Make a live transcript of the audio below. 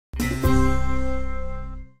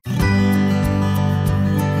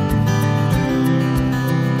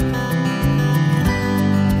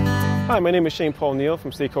Hi, my name is Shane Paul Neal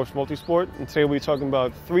from Stay Coach Multisport, and today we'll be talking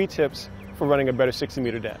about 3 tips for running a better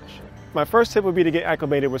 60-meter dash. My first tip would be to get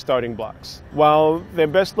acclimated with starting blocks. While they're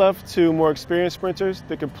best left to more experienced sprinters,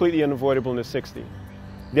 they're completely unavoidable in the 60.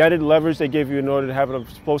 The added leverage they give you in order to have an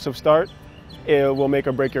explosive start, it will make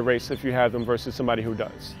or break your race if you have them versus somebody who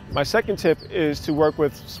does. My second tip is to work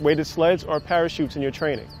with weighted sleds or parachutes in your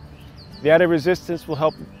training. The added resistance will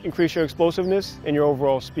help increase your explosiveness and your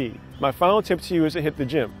overall speed. My final tip to you is to hit the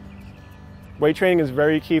gym. Weight training is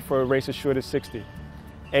very key for a race as short as 60.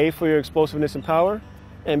 A, for your explosiveness and power,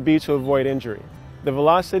 and B, to avoid injury. The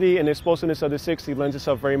velocity and explosiveness of the 60 lends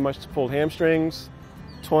itself very much to pulled hamstrings,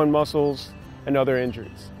 torn muscles, and other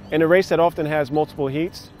injuries. In a race that often has multiple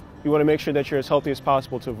heats, you want to make sure that you're as healthy as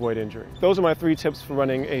possible to avoid injury. Those are my 3 tips for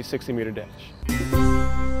running a 60-meter dash.